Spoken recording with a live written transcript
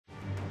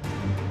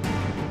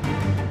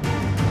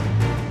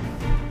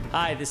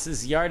Hi, this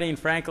is Yarden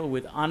Frankel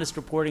with Honest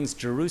Reporting's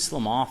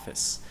Jerusalem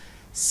office.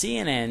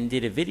 CNN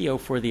did a video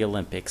for the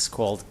Olympics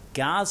called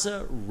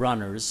Gaza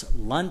Runners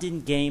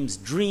London Games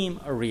Dream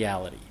a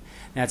Reality.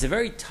 Now, it's a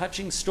very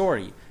touching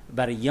story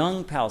about a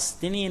young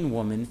Palestinian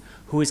woman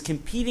who is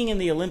competing in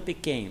the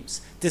Olympic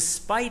Games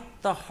despite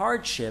the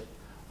hardship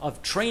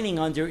of training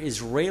under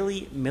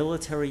Israeli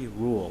military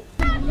rule.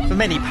 For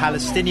many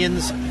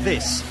Palestinians,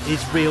 this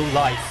is real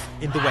life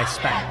in the West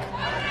Bank.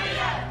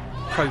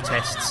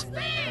 Protests,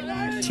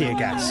 tear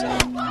gas,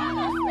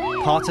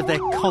 part of their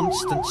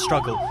constant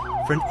struggle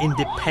for an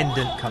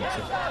independent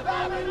country.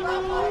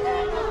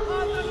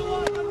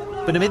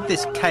 But amid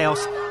this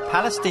chaos,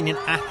 Palestinian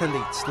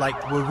athletes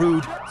like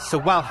Woroud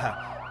Sawalha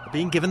are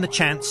being given the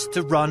chance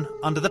to run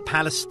under the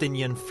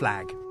Palestinian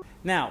flag.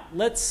 Now,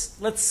 let's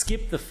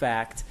skip the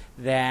fact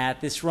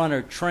that this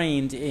runner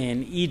trained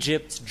in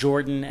Egypt,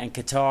 Jordan, and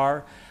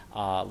Quatar.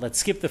 Let's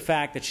skip the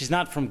fact that she's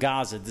not from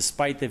Gaza,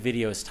 despite the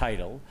video's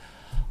title.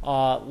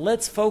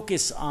 Let's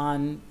focus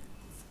on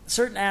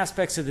certain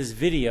aspects of this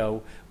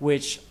video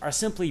which are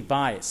simply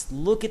biased.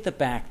 Look at the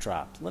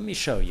backdrop. Let me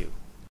show you.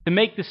 To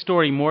make the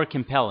story more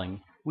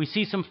compelling, we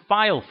see some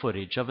file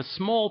footage of a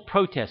small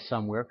protest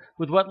somewhere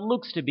with what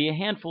looks to be a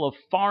handful of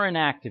foreign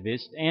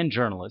activists and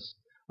journalists.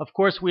 Of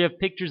course, we have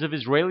pictures of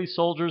Israeli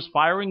soldiers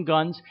firing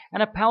guns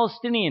and a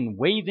Palestinian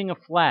waving a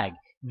flag.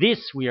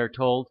 This, we are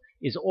told,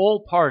 is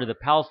all part of the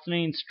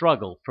Palestinian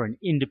struggle for an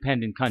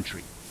independent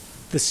country.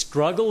 The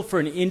struggle for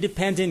an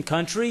independent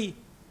country?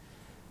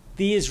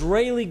 The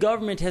Israeli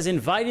government has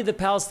invited the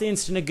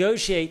Palestinians to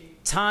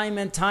negotiate time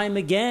and time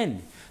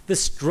again. The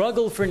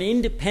struggle for an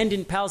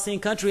independent Palestinian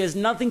country has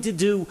nothing to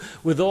do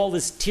with all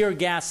this tear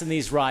gas and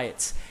these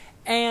riots.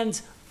 And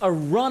a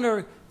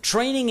runner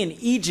training in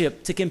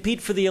Egypt to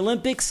compete for the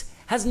Olympics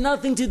has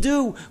nothing to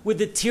do with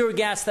the tear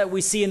gas that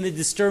we see in the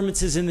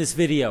disturbances in this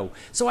video.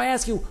 So I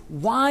ask you,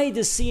 why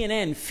does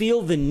CNN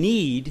feel the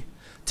need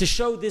to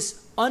show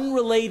this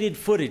unrelated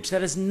footage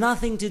that has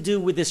nothing to do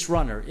with this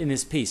runner in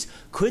this piece?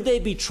 Could they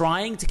be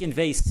trying to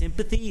convey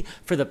sympathy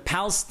for the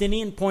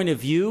Palestinian point of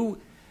view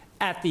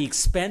at the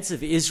expense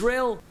of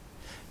Israel?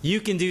 You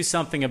can do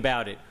something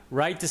about it.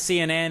 Write to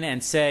CNN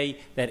and say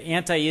that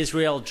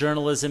anti-Israel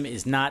journalism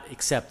is not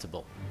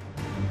acceptable.